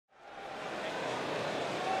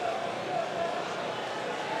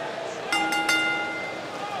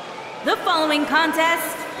The following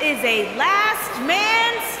contest is a last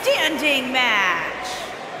man standing match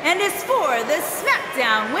and is for the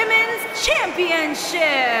SmackDown Women's Championship.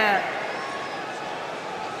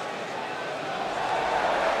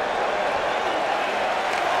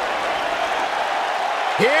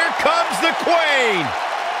 Here comes the Queen.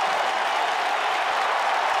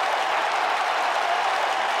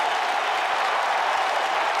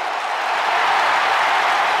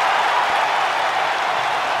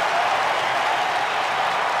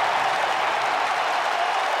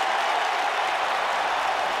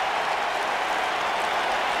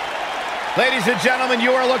 Ladies and gentlemen,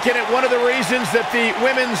 you are looking at one of the reasons that the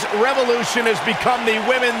Women's Revolution has become the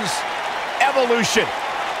Women's Evolution.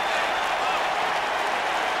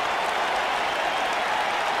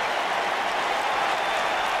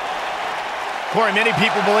 Corey, many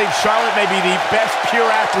people believe Charlotte may be the best pure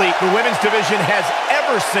athlete the women's division has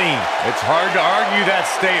ever seen. It's hard to argue that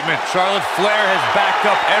statement. Charlotte Flair has backed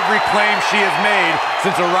up every claim she has made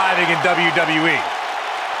since arriving in WWE.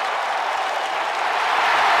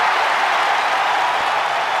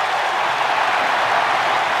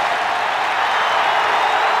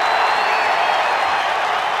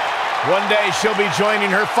 One day she'll be joining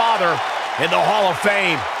her father in the Hall of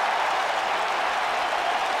Fame.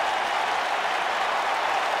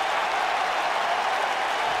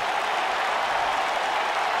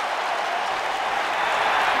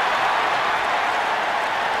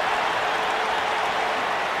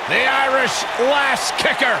 The Irish last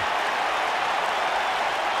kicker.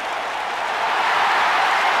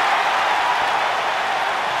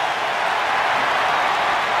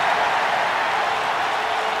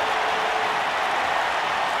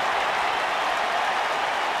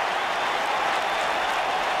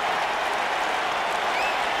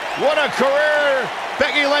 What a career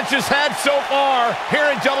Becky Lynch has had so far here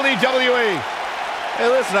in WWE. Hey,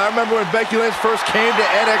 listen, I remember when Becky Lynch first came to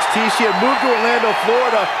NXT, she had moved to Orlando,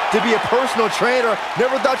 Florida to be a personal trainer.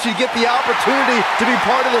 Never thought she'd get the opportunity to be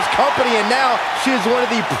part of this company, and now she is one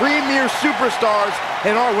of the premier superstars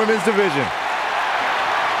in our women's division.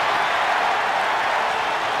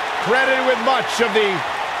 Credited with much of the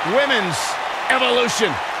women's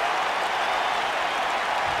evolution.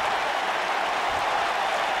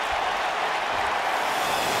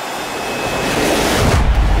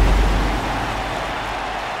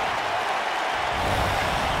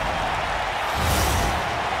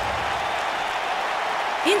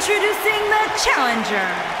 Introducing the challenger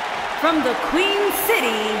from the Queen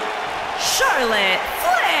City, Charlotte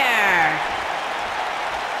Flair.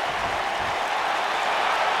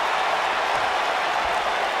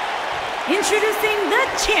 Introducing the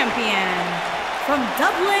champion from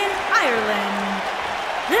Dublin, Ireland,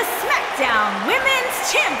 the SmackDown Women's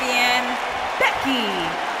Champion, Becky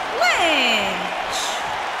Lynch.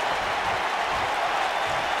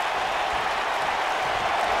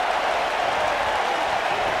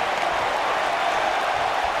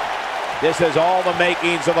 This has all the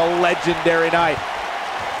makings of a legendary night.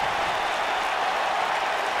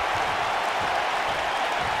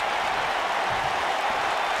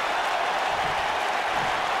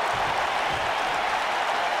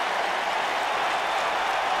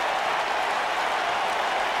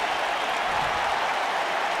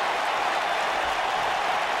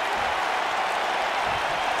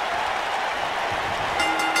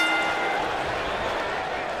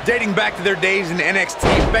 Dating back to their days in NXT,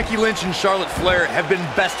 Becky Lynch and Charlotte Flair have been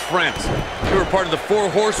best friends. They were part of the Four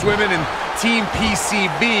Horsewomen and Team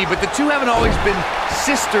PCB, but the two haven't always been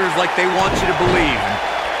sisters like they want you to believe.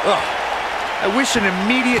 And, I wish an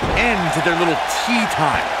immediate end to their little tea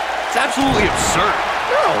time. It's absolutely absurd.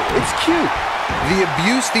 No, it's cute. The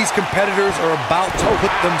abuse these competitors are about to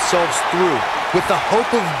put themselves through with the hope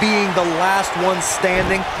of being the last one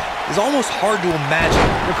standing is almost hard to imagine.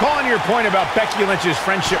 Recalling your point about Becky Lynch's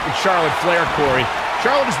friendship with Charlotte Flair, Corey,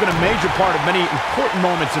 Charlotte has been a major part of many important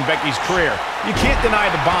moments in Becky's career. You can't deny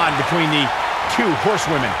the bond between the two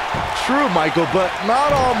horsewomen. True, Michael, but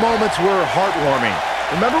not all moments were heartwarming.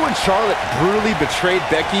 Remember when Charlotte brutally betrayed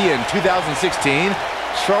Becky in 2016?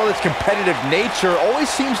 Charlotte's competitive nature always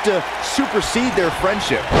seems to supersede their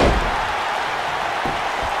friendship.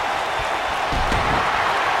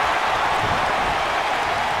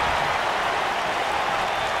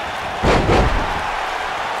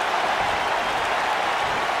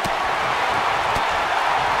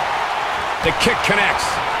 The kick connects.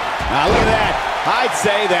 Now look at that. I'd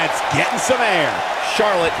say that's getting some air.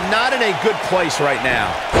 Charlotte not in a good place right now.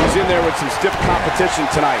 She's in there with some stiff competition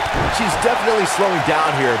tonight. She's definitely slowing down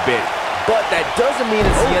here a bit, but that doesn't mean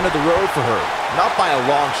it's the end of the road for her. Not by a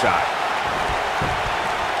long shot.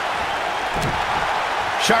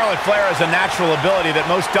 Charlotte Flair has a natural ability that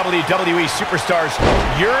most WWE superstars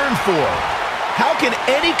yearn for. How can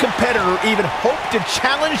any competitor even hope to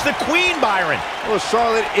challenge the Queen, Byron? Well,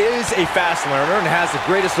 Charlotte is a fast learner and has the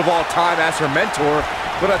greatest of all time as her mentor,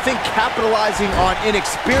 but I think capitalizing on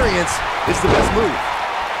inexperience is the best move.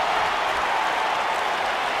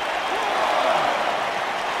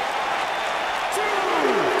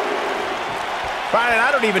 Byron,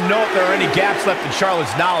 I don't even know if there are any gaps left in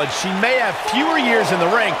Charlotte's knowledge. She may have fewer years in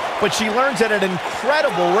the ring, but she learns at an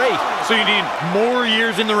incredible rate. So you need more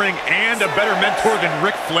years in the ring and a better mentor than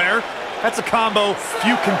Ric Flair? That's a combo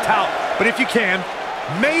few can tout. But if you can,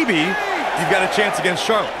 maybe you've got a chance against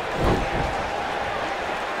Charlotte.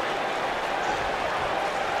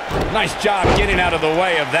 Nice job getting out of the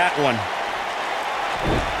way of that one.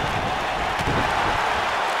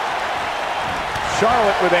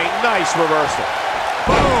 Charlotte with a nice reversal.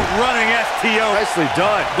 Boom, running STO. Nicely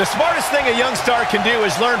done. The smartest thing a young star can do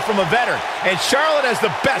is learn from a veteran, and Charlotte has the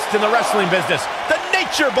best in the wrestling business, the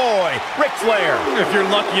Nature Boy, Ric Flair. If you're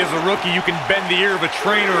lucky as a rookie, you can bend the ear of a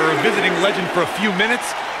trainer or a visiting legend for a few minutes,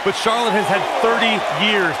 but Charlotte has had 30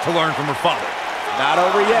 years to learn from her father. Not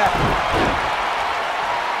over yet.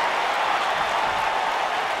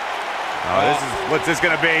 What's this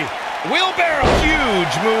gonna be? Wheelbarrow,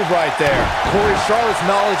 huge move right there. Corey, Charlotte's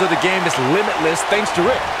knowledge of the game is limitless thanks to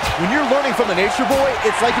Rick. When you're learning from the Nature Boy,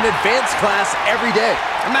 it's like an advanced class every day.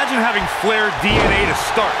 Imagine having Flair DNA to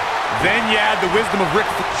start. Then you add the wisdom of Rick.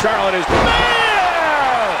 Charlotte is...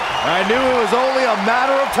 I knew it was only a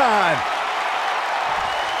matter of time.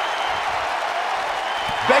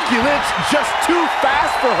 Becky Lynch just too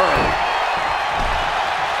fast for her.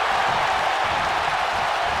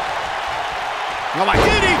 Oh my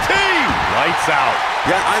DDT! Lights out.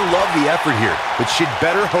 Yeah, I love the effort here, but she'd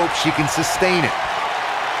better hope she can sustain it.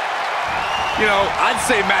 You know, I'd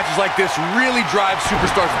say matches like this really drive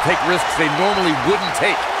superstars to take risks they normally wouldn't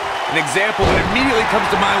take. An example that immediately comes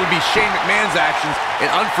to mind would be Shane McMahon's actions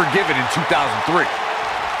in Unforgiven in 2003.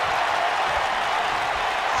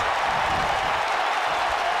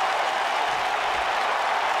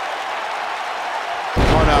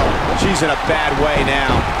 Oh no, she's in a bad way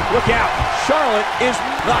now. Look out. Charlotte is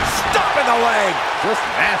not stopping the leg. Just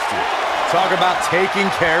nasty. Talk about taking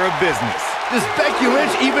care of business. Does Becky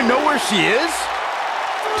Lynch even know where she is?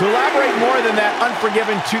 To elaborate more than that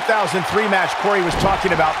Unforgiven 2003 match Corey was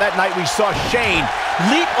talking about, that night we saw Shane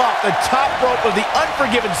leap off the top rope of the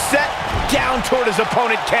Unforgiven set down toward his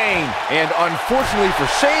opponent, Kane. And unfortunately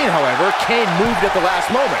for Shane, however, Kane moved at the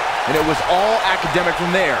last moment, and it was all academic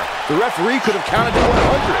from there. The referee could have counted to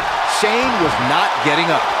 100. Shane was not getting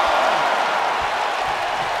up.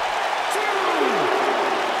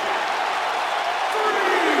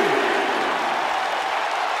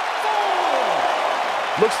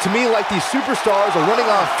 Looks to me like these superstars are running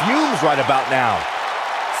on fumes right about now.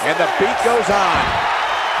 And the beat goes on.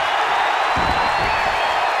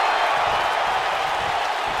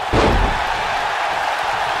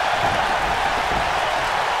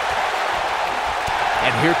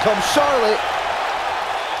 And here comes Charlotte.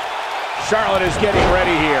 Charlotte is getting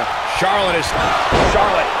ready here. Charlotte,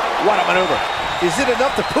 what a maneuver. Is it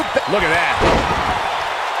enough to put... Look at that.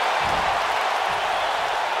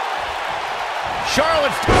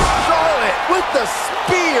 Charlotte with the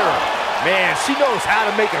spear. Man, she knows how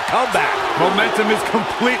to make a comeback. Momentum is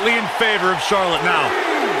completely in favor of Charlotte now.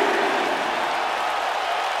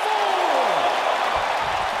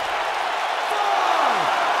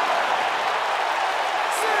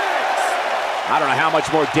 I don't know how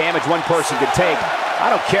much more damage one person can take. I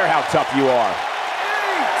don't care how tough you are.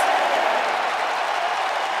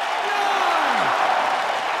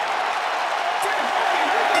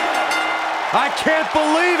 I can't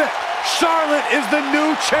believe it! Charlotte is the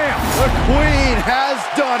new champ! The Queen has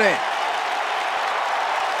done it!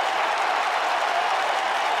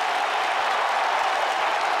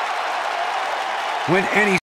 When any